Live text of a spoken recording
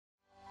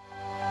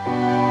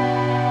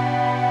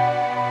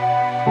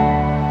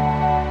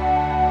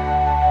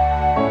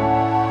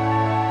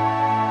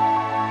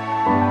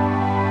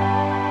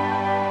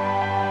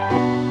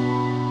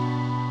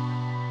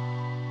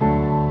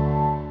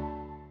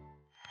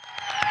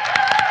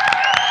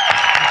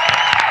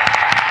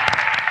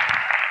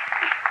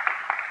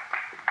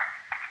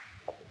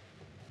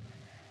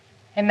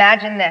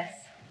Imagine this.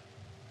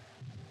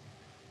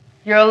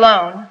 You're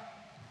alone,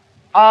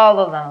 all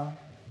alone,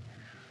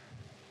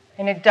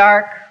 in a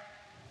dark,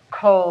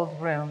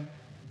 cold room.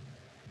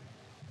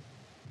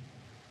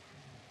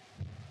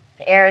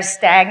 The air is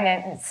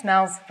stagnant and it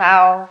smells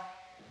foul.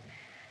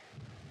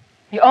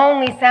 The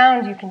only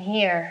sound you can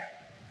hear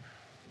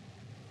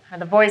are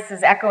the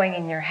voices echoing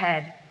in your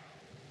head.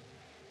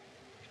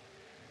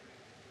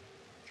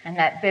 And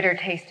that bitter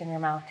taste in your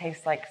mouth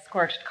tastes like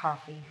scorched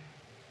coffee.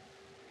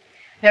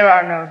 There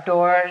are no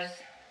doors.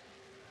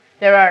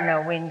 There are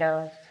no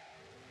windows.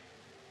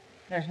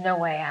 There's no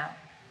way out.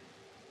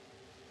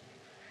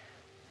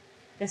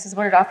 This is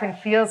what it often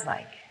feels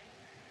like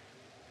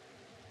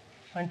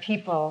when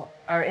people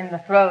are in the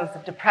throes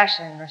of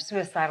depression or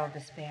suicidal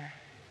despair.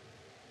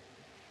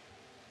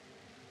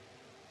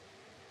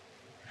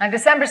 On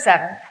December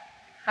 7th,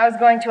 I was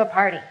going to a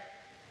party.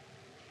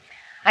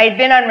 I had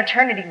been on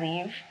maternity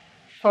leave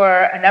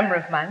for a number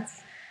of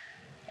months,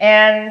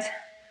 and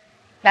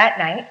that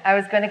night I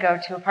was going to go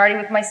to a party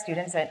with my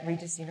students at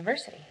Regis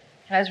University,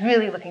 and I was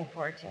really looking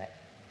forward to it.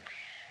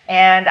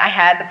 And I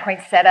had the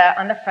poinsettia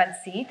on the front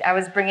seat. I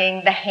was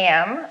bringing the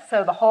ham,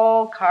 so the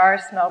whole car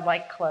smelled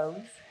like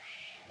cloves.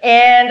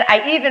 And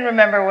I even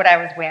remember what I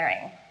was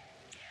wearing.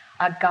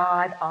 A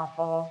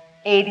god-awful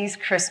 80s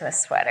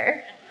Christmas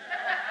sweater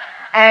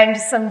and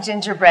some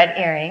gingerbread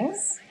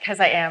earrings, because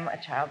I am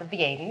a child of the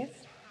 80s.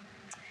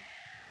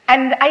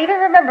 And I even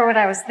remember what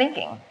I was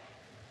thinking.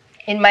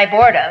 In my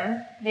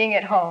boredom, being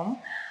at home,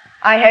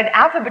 I had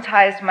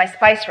alphabetized my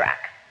spice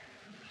rack.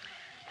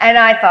 And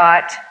I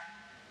thought,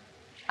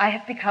 I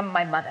have become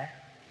my mother.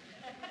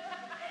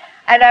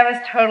 And I was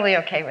totally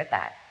okay with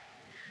that.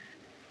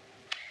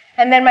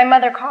 And then my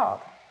mother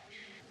called.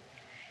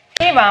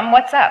 Hey, Mom,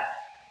 what's up?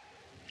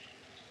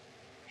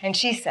 And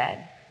she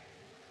said,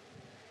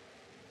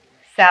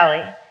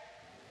 Sally,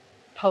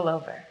 pull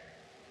over.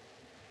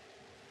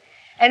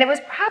 And it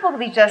was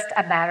probably just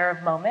a matter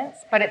of moments,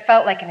 but it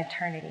felt like an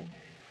eternity.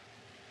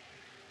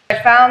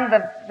 I found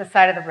the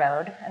side of the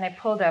road, and I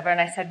pulled over, and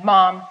I said,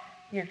 Mom,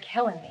 you're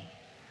killing me.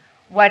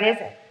 What is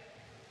it?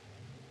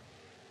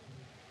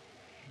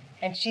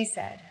 And she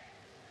said,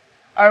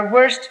 our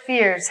worst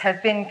fears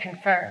have been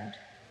confirmed.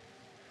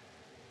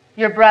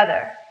 Your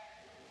brother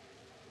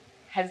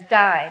has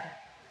died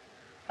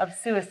of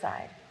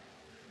suicide.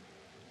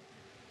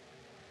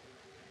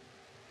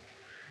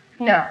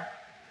 No,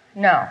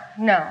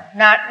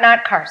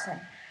 not Carson.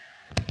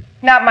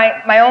 Not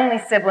my only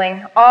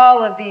sibling.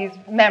 All of these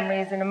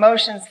memories and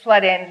emotions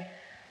flood in.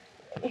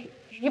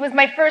 He was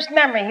my first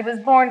memory. He was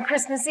born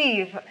Christmas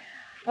Eve.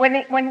 When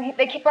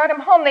they brought him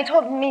home, they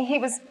told me he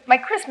was my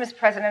Christmas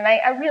present, and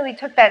I really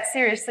took that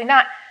seriously.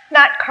 Not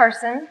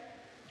Carson.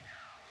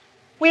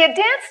 We had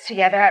danced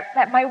together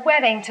at my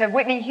wedding to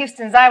Whitney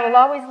Houston's I Will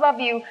Always Love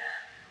You.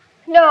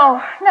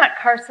 No, not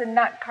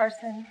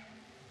Carson.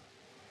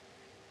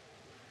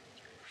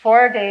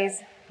 4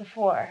 days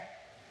before,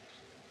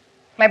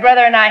 my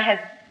brother and I had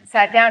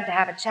sat down to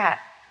have a chat.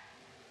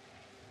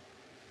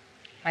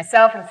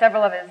 Myself and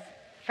several of his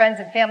friends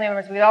and family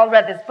members, we all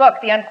read this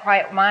book, The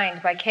Unquiet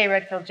Mind by Kay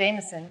Redfield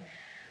Jamison,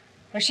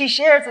 where she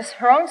shares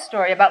her own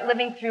story about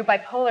living through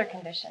bipolar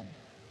condition.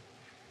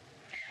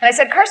 And I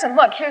said, Carson,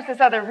 look, here's this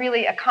other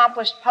really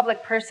accomplished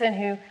public person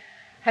who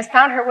has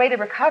found her way to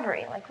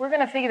recovery. Like, we're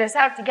going to figure this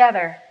out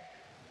together.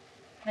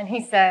 And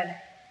he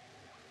said,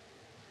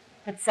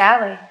 but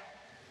Sally,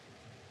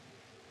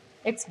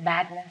 it's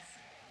madness.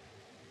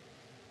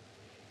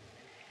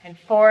 And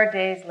 4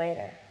 days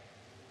later,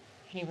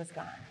 he was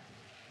gone.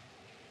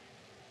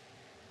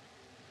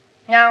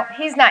 Now,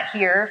 he's not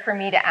here for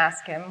me to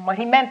ask him what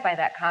he meant by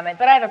that comment,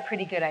 but I have a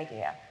pretty good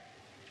idea.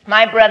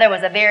 My brother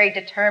was a very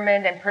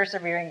determined and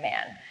persevering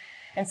man.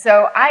 And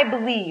so I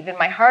believe in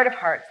my heart of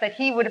hearts that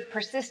he would have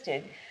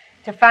persisted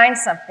to find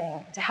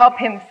something to help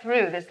him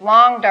through this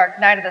long, dark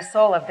night of the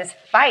soul of this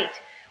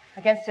fight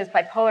against his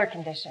bipolar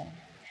condition.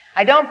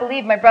 I don't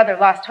believe my brother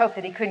lost hope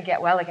that he couldn't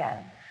get well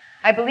again.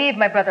 I believe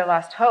my brother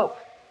lost hope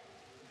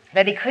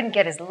that he couldn't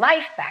get his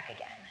life back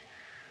again,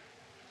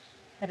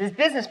 that his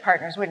business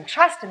partners wouldn't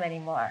trust him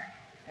anymore,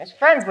 his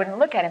friends wouldn't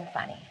look at him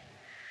funny.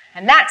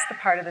 And that's the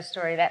part of the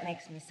story that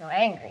makes me so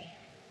angry.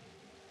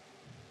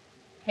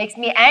 It makes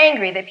me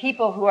angry that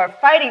people who are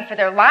fighting for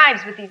their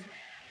lives with these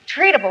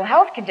treatable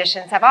health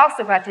conditions have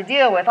also got to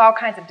deal with all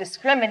kinds of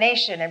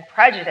discrimination and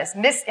prejudice,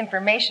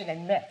 misinformation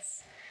and myths.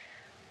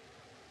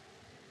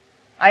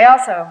 I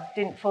also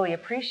didn't fully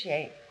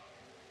appreciate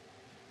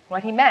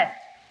what he meant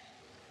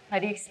by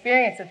the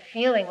experience of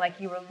feeling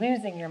like you were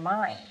losing your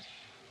mind.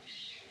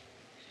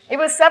 It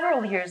was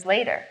several years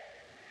later,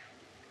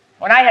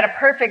 when I had a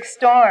perfect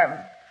storm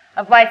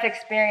of life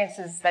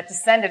experiences that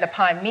descended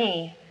upon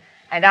me,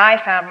 and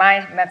I found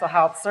my mental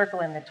health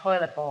circling the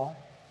toilet bowl.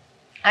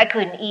 I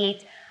couldn't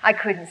eat. I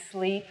couldn't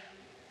sleep.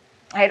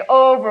 I had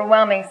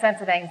overwhelming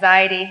sense of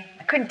anxiety.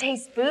 I couldn't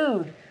taste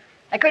food.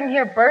 I couldn't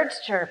hear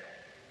birds chirp.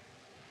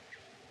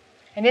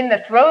 And in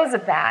the throes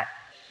of that,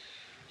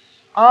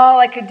 all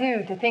I could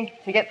do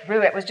to get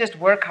through it was just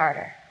work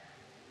harder.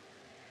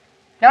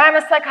 Now, I'm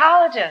a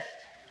psychologist.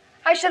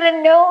 I should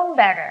have known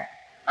better.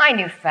 I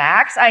knew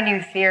facts, I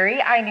knew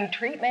theory, I knew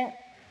treatment.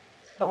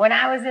 But when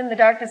I was in the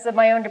darkness of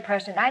my own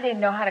depression, I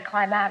didn't know how to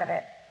climb out of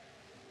it.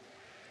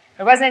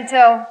 It wasn't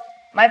until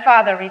my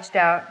father reached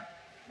out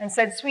and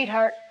said,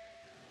 "Sweetheart,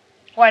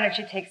 why don't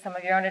you take some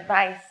of your own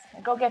advice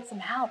and go get some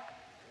help?"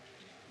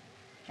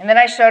 And then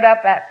I showed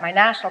up at my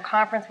national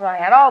conference where I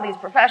had all these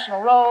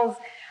professional roles,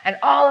 and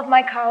all of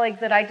my colleagues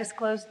that I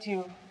disclosed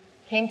to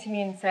came to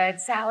me and said,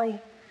 "Sally,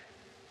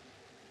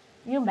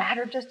 you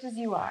matter just as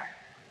you are.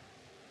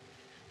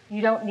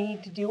 You don't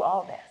need to do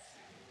all this."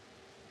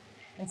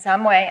 In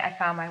some way, I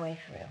found my way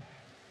through.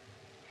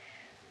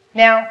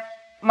 Now,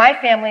 my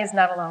family is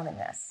not alone in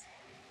this.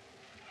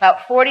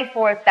 About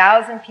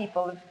 44,000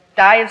 people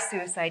die of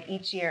suicide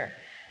each year.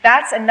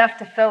 That's enough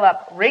to fill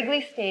up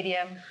Wrigley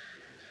Stadium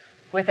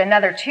with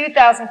another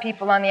 2,000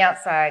 people on the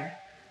outside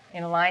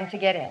in a line to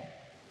get in.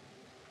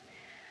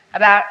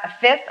 About a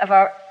fifth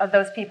of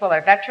those people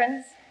are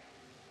veterans.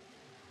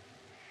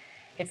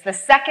 It's the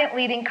second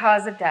leading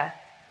cause of death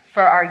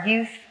for our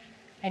youth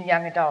and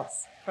young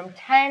adults, from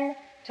 10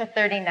 to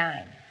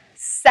 39.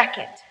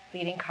 Second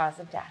leading cause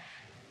of death.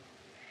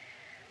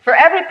 For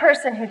every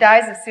person who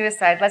dies of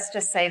suicide, let's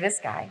just say this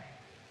guy,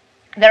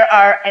 there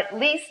are at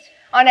least,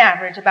 on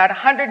average, about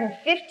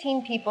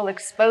 115 people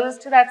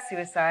exposed to that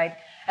suicide,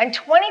 and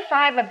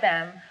 25 of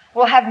them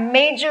will have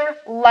major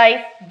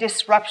life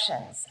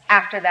disruptions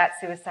after that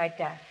suicide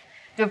death.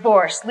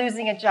 Divorce,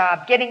 losing a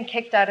job, getting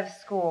kicked out of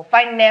school,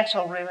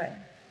 financial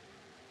ruin.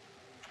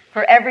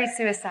 For every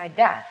suicide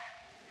death,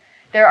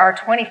 there are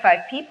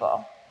 25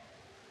 people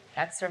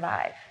that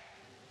survive.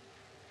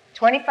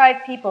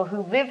 25 people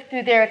who live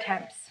through their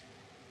attempts.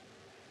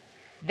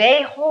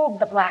 They hold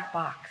the black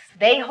box.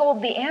 They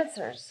hold the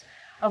answers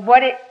of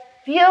what it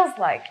feels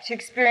like to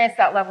experience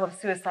that level of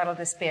suicidal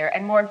despair,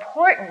 and more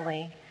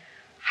importantly,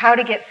 how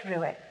to get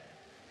through it.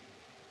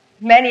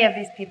 Many of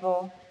these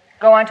people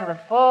go on to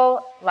live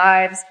full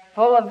lives,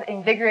 full of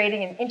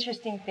invigorating and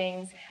interesting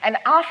things, and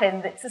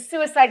often it's a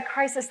suicide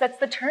crisis that's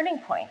the turning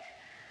point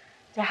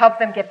to help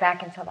them get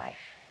back into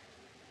life.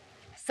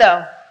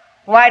 So,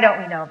 why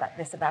don't we know about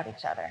this about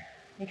each other?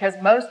 Because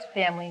most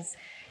families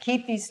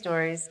keep these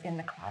stories in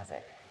the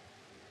closet,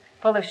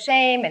 full of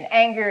shame and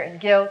anger and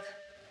guilt.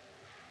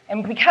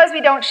 And because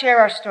we don't share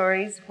our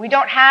stories, we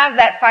don't have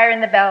that fire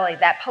in the belly,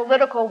 that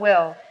political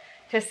will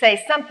to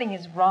say something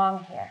is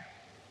wrong here.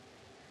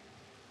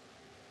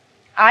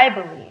 I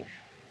believe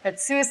that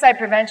suicide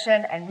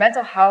prevention and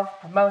mental health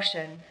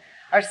promotion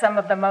are some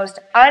of the most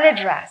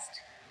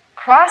unaddressed,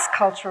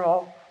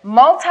 cross-cultural,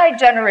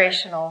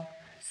 multi-generational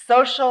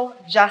social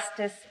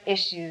justice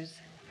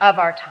issues of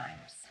our times.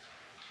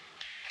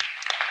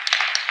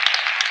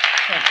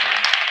 Thank you.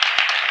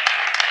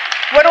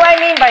 What do I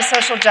mean by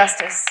social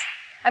justice?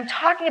 I'm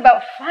talking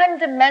about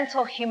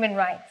fundamental human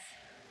rights.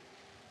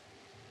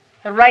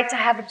 The right to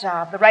have a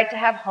job, the right to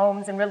have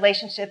homes and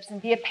relationships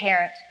and be a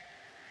parent.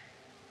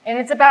 And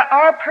it's about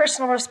our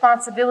personal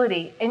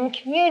responsibility in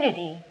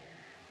community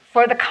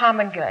for the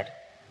common good.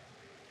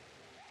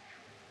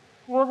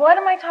 Well, what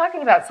am I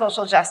talking about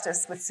social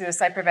justice with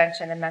suicide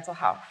prevention and mental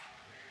health?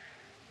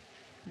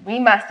 We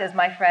must, as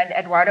my friend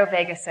Eduardo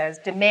Vega says,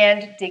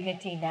 demand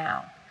dignity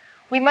now.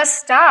 We must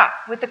stop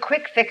with the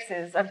quick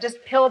fixes of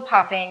just pill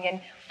popping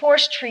and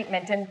forced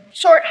treatment and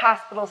short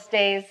hospital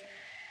stays,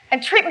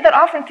 and treatment that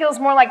often feels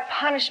more like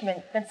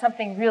punishment than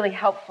something really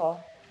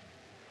helpful.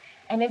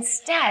 And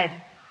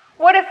instead,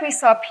 what if we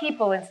saw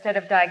people instead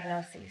of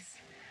diagnoses?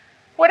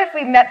 What if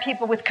we met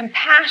people with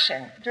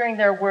compassion during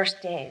their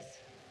worst days?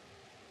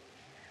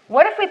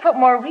 What if we put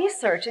more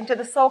research into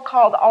the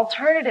so-called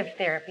alternative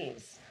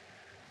therapies,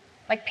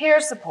 like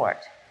peer support,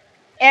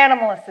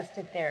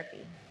 animal-assisted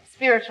therapy,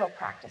 spiritual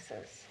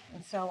practices,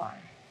 and so on?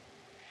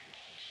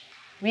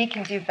 We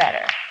can do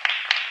better.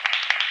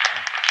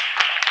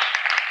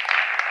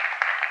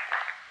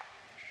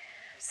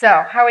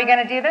 So, how are we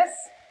going to do this?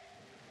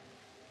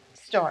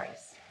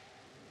 Stories.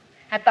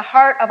 At the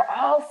heart of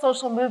all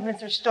social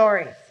movements are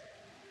stories.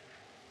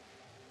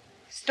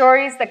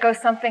 Stories that go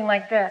something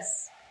like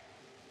this.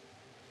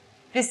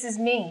 This is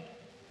me.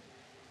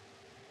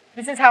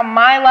 This is how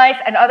my life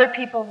and other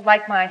people's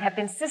like mine have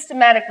been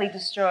systematically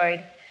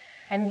destroyed.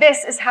 And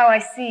this is how I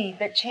see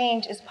that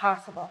change is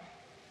possible.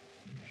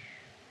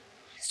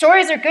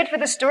 Stories are good for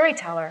the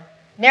storyteller.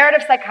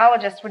 Narrative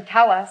psychologists would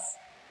tell us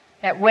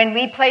that when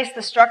we place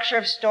the structure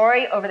of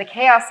story over the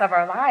chaos of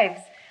our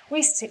lives,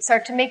 we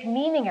start to make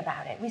meaning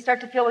about it. We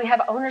start to feel we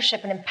have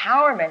ownership and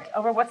empowerment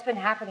over what's been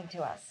happening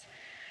to us.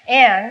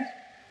 And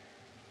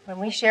when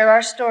we share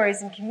our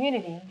stories in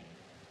community,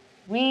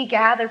 we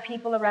gather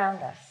people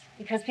around us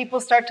because people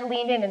start to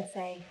lean in and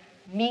say,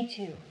 me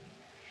too.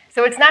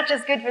 So it's not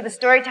just good for the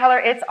storyteller,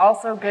 it's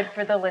also good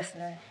for the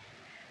listener.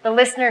 The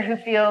listener who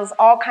feels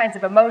all kinds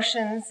of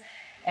emotions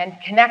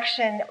and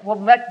connection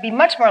will be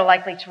much more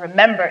likely to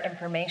remember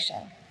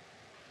information.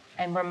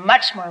 And we're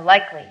much more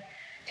likely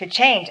to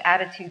change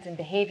attitudes and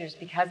behaviors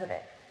because of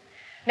it.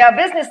 Now,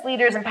 business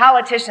leaders and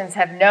politicians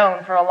have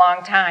known for a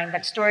long time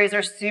that stories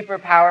are super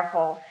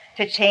powerful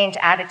to change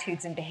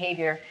attitudes and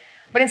behavior.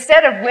 But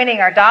instead of winning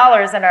our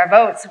dollars and our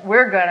votes,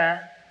 we're going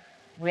to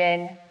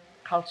win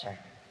culture.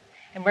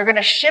 And we're going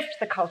to shift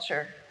the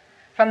culture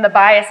from the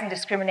bias and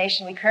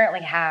discrimination we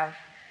currently have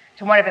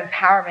to one of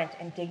empowerment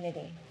and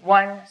dignity,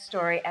 one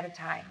story at a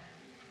time.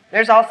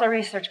 There's also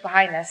research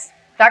behind this.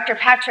 Dr.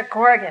 Patrick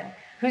Corrigan,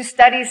 who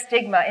studies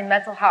stigma in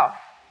mental health,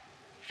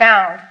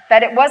 found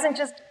that it wasn't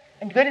just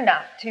good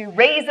enough to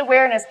raise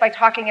awareness by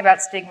talking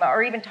about stigma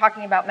or even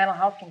talking about mental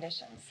health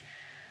conditions.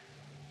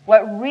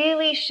 What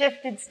really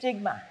shifted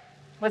stigma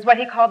was what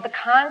he called the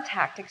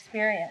contact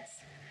experience.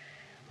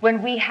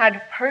 When we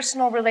had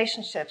personal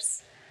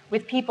relationships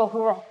with people who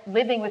were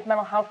living with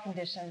mental health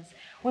conditions,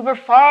 we were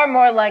far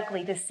more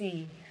likely to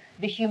see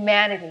the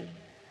humanity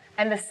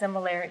and the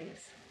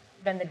similarities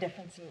than the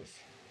differences.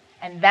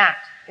 And that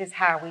is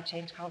how we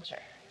change culture.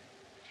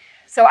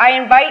 So I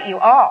invite you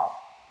all,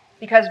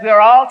 because we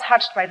are all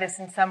touched by this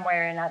in some way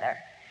or another,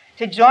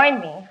 to join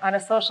me on a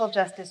social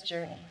justice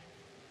journey,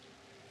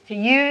 to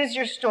use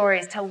your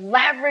stories, to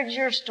leverage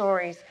your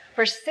stories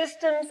for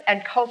systems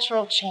and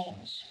cultural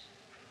change.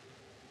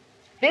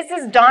 This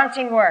is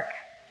daunting work,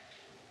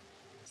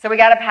 so we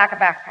got to pack a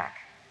backpack.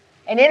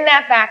 And in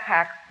that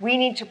backpack, we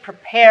need to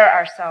prepare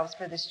ourselves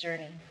for this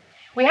journey.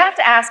 We have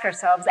to ask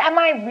ourselves, am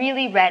I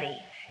really ready?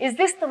 Is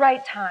this the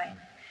right time?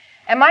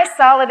 Am I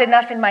solid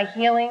enough in my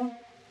healing?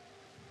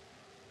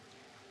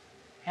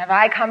 Have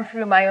I come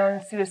through my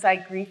own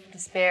suicide, grief,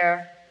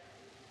 despair?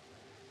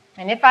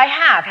 And if I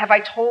have I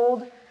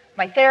told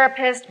my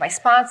therapist, my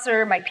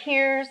sponsor, my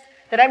peers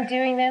that I'm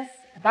doing this,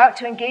 about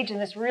to engage in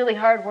this really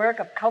hard work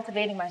of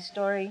cultivating my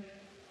story?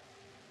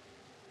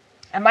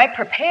 Am I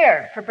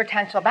prepared for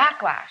potential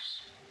backlash?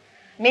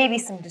 Maybe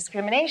some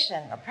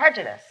discrimination or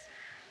prejudice?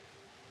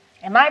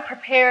 Am I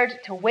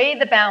prepared to weigh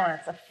the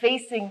balance of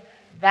facing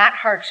that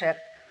hardship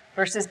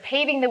versus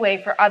paving the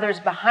way for others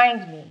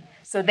behind me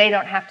so they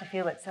don't have to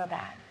feel it so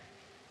bad?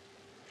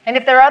 And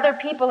if there are other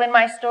people in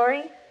my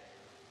story,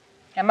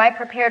 am I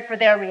prepared for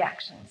their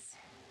reactions?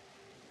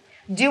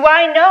 Do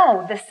I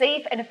know the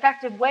safe and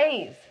effective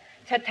ways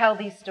to tell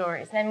these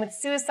stories? And with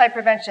suicide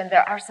prevention,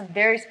 there are some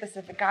very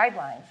specific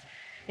guidelines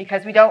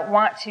because we don't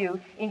want to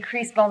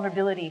increase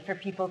vulnerability for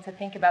people to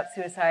think about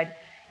suicide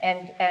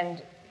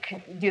and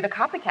do the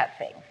copycat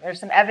thing. There's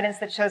some evidence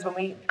that shows when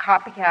we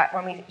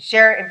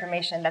share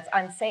information that's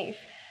unsafe,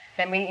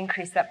 then we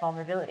increase that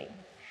vulnerability.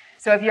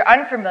 So if you're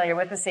unfamiliar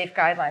with the SAFE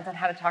guidelines on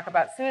how to talk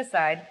about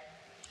suicide,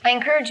 I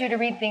encourage you to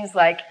read things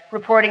like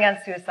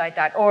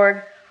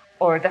reportingonsuicide.org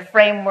or the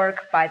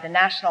framework by the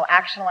National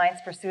Action Alliance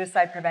for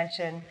Suicide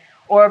Prevention,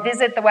 or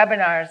visit the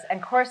webinars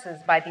and courses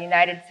by the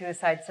United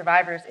Suicide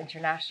Survivors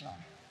International.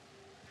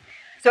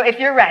 So if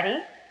you're ready,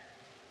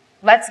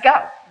 let's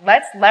go.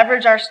 Let's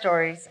leverage our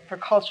stories for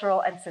cultural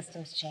and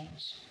systems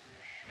change.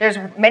 There's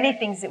many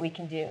things that we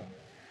can do.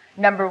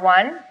 Number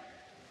one,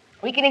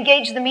 we can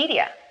engage the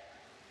media.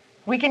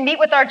 We can meet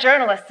with our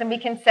journalists and we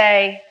can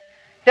say,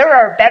 there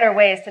are better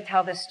ways to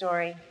tell this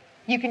story.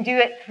 You can do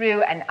it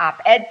through an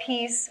op-ed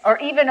piece or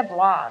even a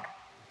blog.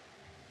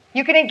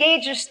 You can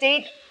engage your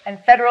state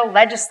and federal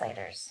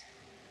legislators.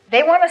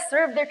 They want to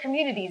serve their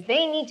communities.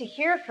 They need to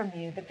hear from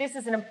you that this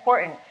is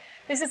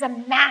a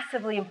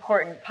massively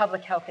important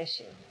public health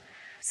issue.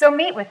 So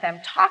meet with them,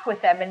 talk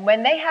with them, and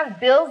when they have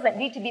bills that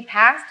need to be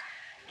passed,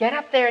 get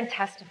up there and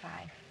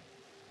testify.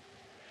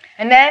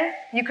 And then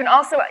you can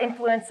also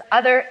influence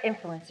other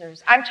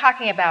influencers. I'm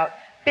talking about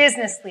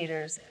business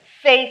leaders,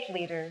 faith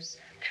leaders,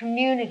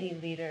 community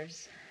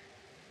leaders.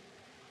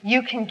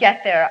 You can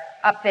get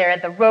up there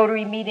at the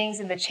Rotary meetings,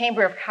 in the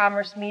Chamber of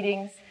Commerce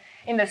meetings,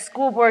 in the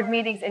school board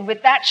meetings, and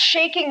with that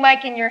shaking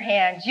mic in your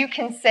hand, you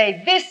can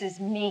say, this is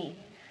me.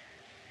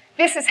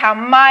 This is how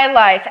my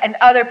life and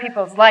other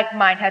people's like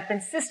mine have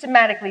been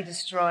systematically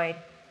destroyed.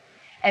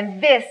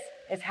 And this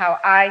is how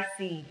I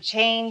see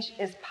change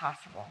is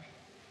possible.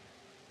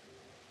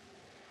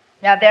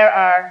 Now, there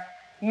are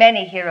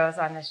many heroes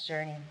on this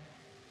journey.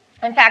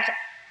 In fact,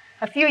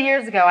 a few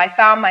years ago, I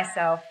found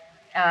myself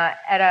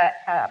at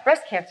a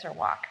breast cancer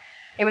walk.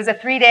 It was a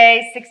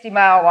 3-day,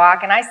 60-mile walk,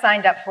 and I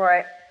signed up for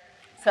it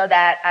so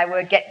that I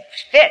would get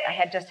fit. I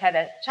had just had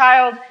a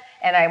child,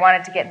 and I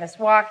wanted to get in this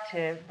walk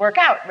to work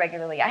out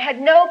regularly. I had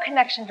no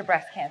connection to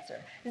breast cancer,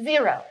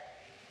 zero.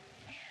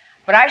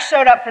 But I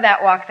showed up for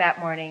that walk that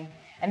morning,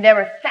 and there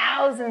were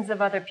thousands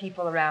of other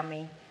people around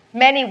me,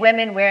 many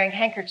women wearing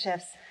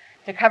handkerchiefs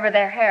to cover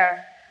their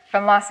hair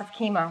from loss of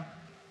chemo.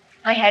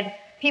 I had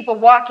people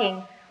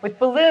walking with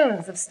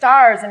balloons of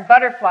stars and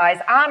butterflies,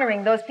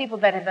 honoring those people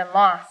that had been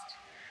lost.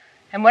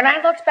 And when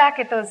I looked back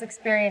at those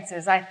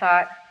experiences, I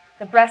thought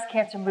the breast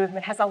cancer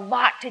movement has a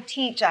lot to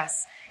teach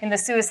us in the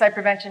suicide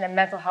prevention and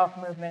mental health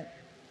movement.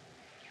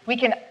 We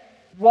can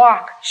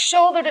walk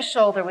shoulder to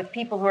shoulder with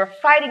people who are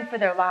fighting for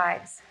their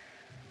lives,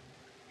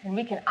 and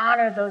we can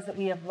honor those that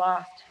we have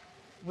lost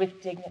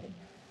with dignity.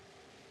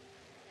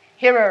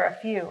 Here are a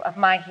few of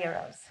my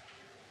heroes.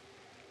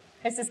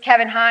 This is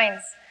Kevin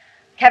Hines.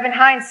 Kevin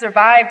Hines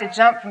survived a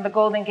jump from the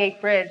Golden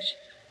Gate Bridge.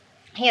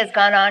 He has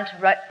gone on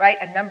to write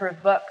a number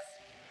of books,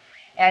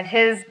 and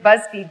his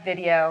BuzzFeed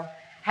video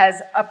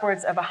has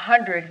upwards of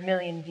 100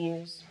 million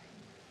views.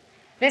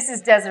 This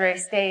is Desiree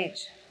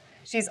Stage.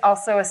 She's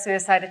also a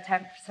suicide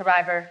attempt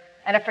survivor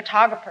and a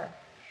photographer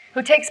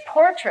who takes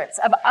portraits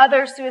of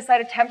other suicide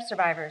attempt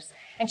survivors,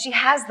 and she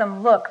has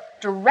them look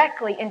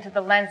directly into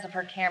the lens of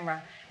her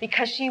camera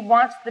because she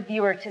wants the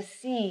viewer to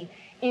see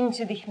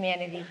into the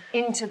humanity,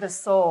 into the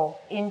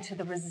soul, into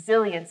the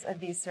resilience of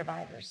these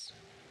survivors.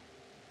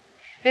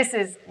 This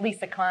is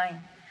Lisa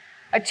Klein,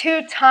 a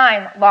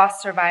two-time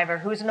loss survivor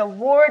who is an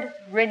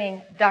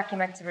award-winning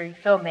documentary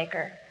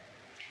filmmaker.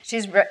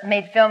 She's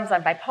made films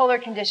on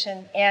bipolar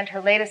condition, and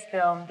her latest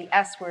film, The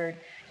S Word,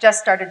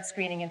 just started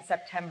screening in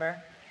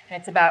September. And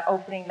it's about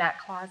opening that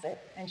closet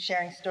and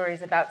sharing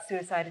stories about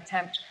suicide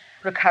attempt,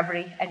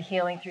 recovery, and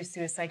healing through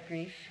suicide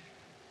grief.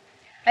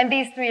 And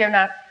these three are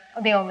not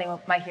the only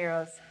my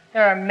heroes.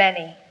 There are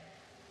many,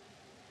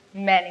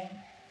 many,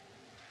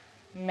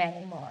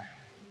 many more.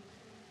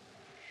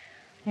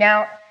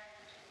 Now,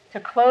 to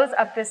close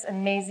up this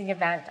amazing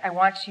event, I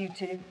want you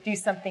to do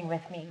something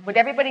with me. Would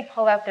everybody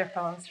pull out their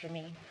phones for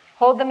me?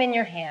 Hold them in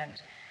your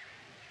hand.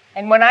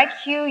 And when I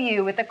cue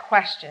you with a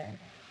question,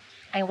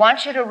 I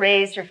want you to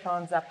raise your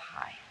phones up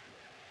high,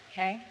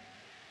 okay?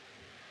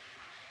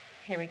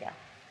 Here we go.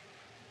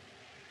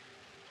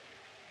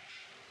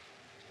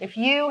 If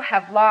you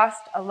have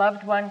lost a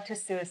loved one to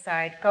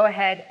suicide, go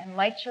ahead and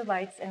light your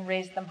lights and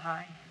raise them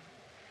high.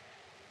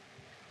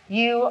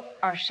 You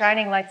are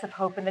shining lights of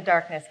hope in the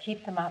darkness.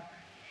 Keep them up.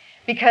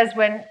 Because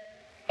when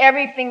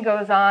everything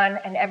goes on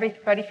and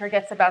everybody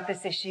forgets about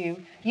this issue,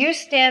 you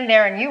stand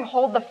there and you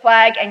hold the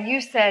flag and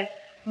you said,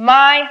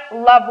 my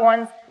loved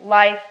one's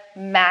life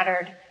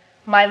mattered.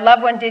 My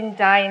loved one didn't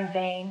die in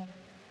vain.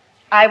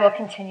 I will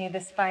continue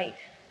this fight.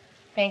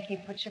 Thank you.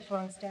 Put your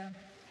phones down.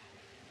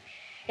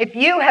 If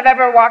you have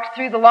ever walked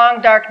through the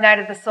long, dark night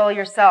of the soul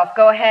yourself,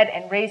 go ahead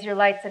and raise your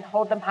lights and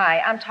hold them high.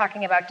 I'm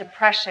talking about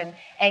depression,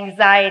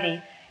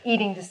 anxiety,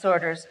 eating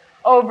disorders,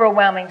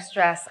 overwhelming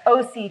stress,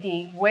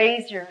 OCD.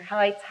 Raise your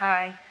lights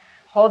high.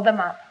 Hold them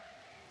up.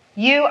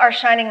 You are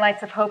shining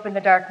lights of hope in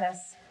the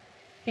darkness.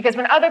 Because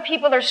when other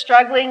people are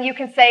struggling, you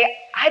can say,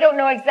 I don't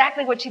know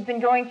exactly what you've been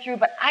going through,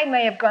 but I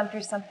may have gone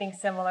through something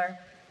similar,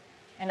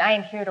 and I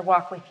am here to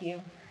walk with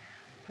you.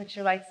 Put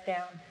your lights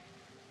down.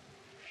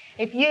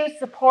 If you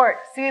support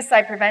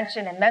suicide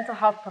prevention and mental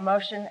health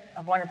promotion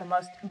of one of the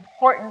most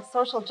important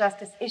social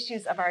justice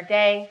issues of our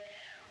day,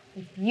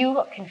 if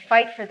you can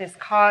fight for this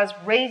cause,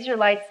 raise your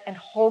lights and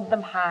hold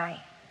them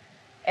high.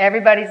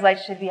 Everybody's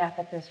lights should be up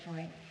at this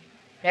point.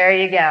 There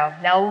you go.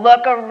 Now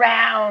look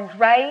around,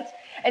 right?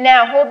 And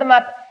now hold them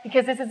up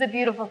because this is a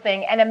beautiful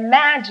thing. And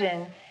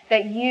imagine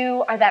that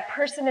you are that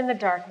person in the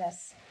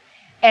darkness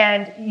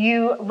and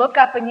you look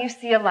up and you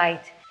see a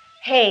light.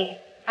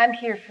 Hey, I'm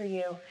here for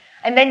you.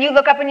 And then you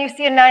look up and you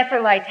see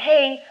another light.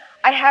 Hey,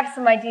 I have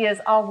some ideas.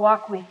 I'll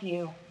walk with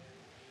you.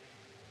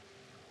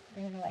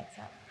 Bring the lights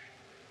up.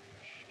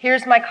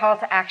 Here's my call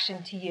to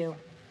action to you.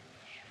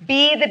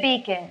 Be the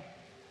beacon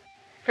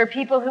for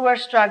people who are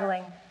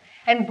struggling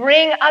and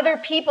bring other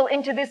people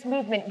into this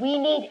movement. We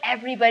need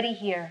everybody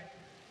here.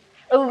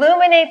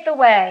 Illuminate the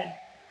way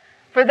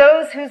for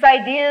those whose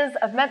ideas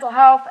of mental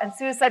health and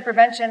suicide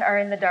prevention are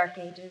in the dark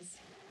ages.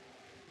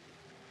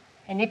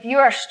 And if you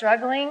are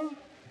struggling,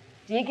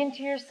 dig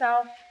into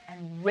yourself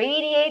and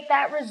radiate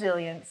that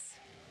resilience.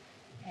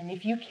 And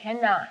if you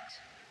cannot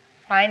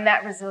find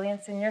that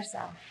resilience in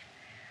yourself,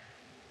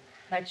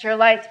 let your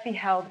light be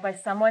held by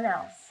someone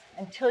else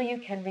until you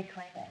can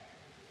reclaim it.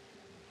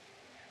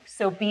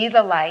 So be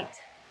the light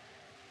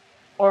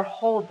or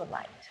hold the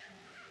light,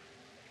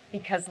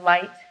 because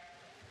light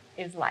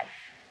is life.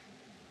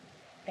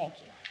 Thank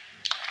you.